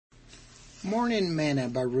Morning Manna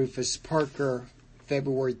by Rufus Parker,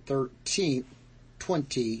 February 13th,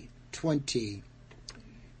 2020.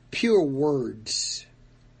 Pure words.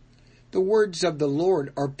 The words of the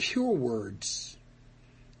Lord are pure words,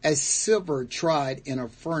 as silver tried in a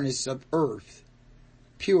furnace of earth,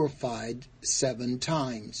 purified 7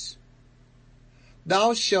 times.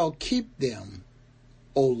 Thou shalt keep them,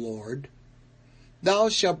 O Lord. Thou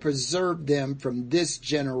shalt preserve them from this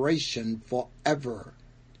generation forever.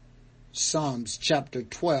 Psalms chapter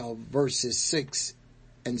 12, verses 6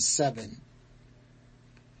 and 7.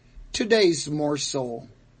 Today's morsel.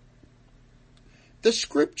 The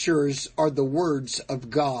scriptures are the words of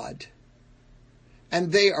God,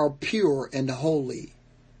 and they are pure and holy,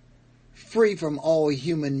 free from all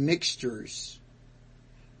human mixtures,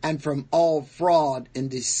 and from all fraud and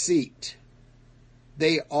deceit.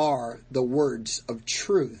 They are the words of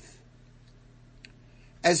truth.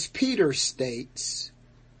 As Peter states,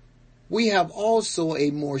 we have also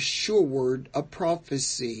a more sure word of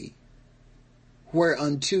prophecy,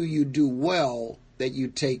 whereunto you do well that you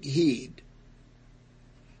take heed,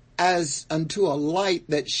 as unto a light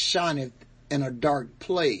that shineth in a dark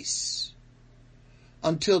place,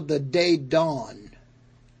 until the day dawn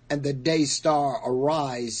and the day star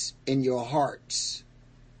arise in your hearts.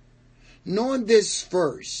 Knowing this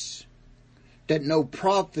first, that no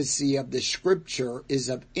prophecy of the scripture is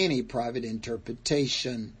of any private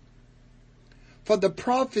interpretation. For the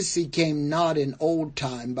prophecy came not in old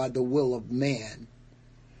time by the will of man,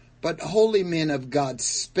 but holy men of God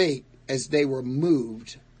spake as they were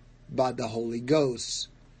moved by the Holy Ghost.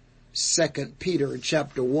 2 Peter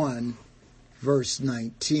chapter 1, verse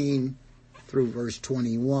 19 through verse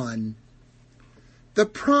 21. The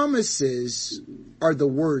promises are the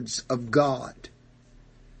words of God,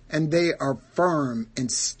 and they are firm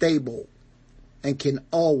and stable and can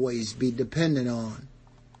always be depended on.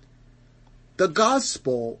 The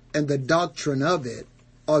gospel and the doctrine of it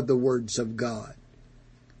are the words of God.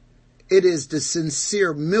 It is the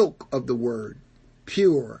sincere milk of the word,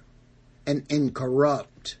 pure and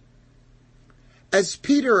incorrupt. As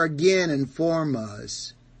Peter again informs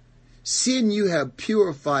us, seeing you have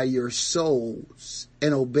purified your souls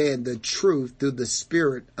and obeyed the truth through the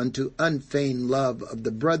Spirit unto unfeigned love of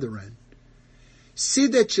the brethren, see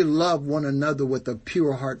that you love one another with a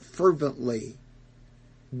pure heart fervently,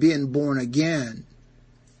 being born again,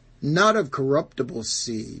 not of corruptible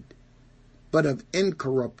seed, but of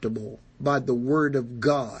incorruptible, by the word of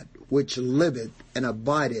God, which liveth and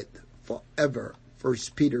abideth forever. 1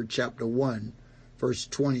 Peter chapter 1, verse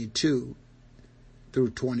 22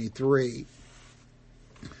 through 23.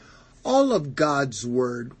 All of God's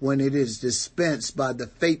word, when it is dispensed by the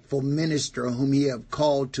faithful minister whom he have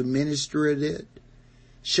called to minister it,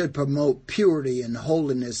 should promote purity and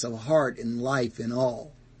holiness of heart and life in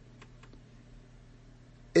all.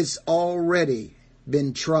 It's already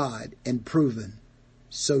been tried and proven,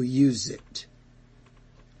 so use it.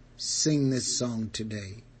 Sing this song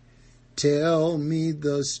today. Tell me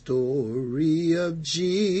the story of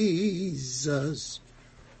Jesus.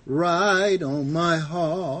 Write on my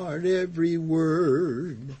heart every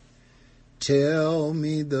word. Tell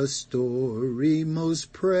me the story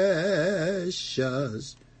most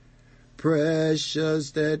precious,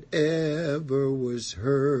 precious that ever was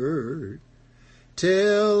heard.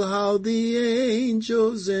 Tell how the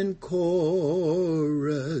angels in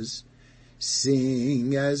chorus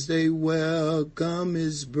sing as they welcome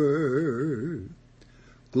his birth.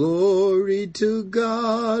 Glory to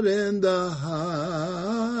God in the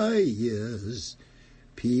highest,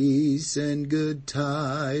 peace and good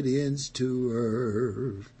tidings to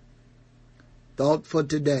earth. Thought for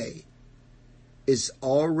today. It's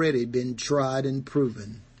already been tried and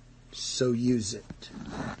proven, so use it.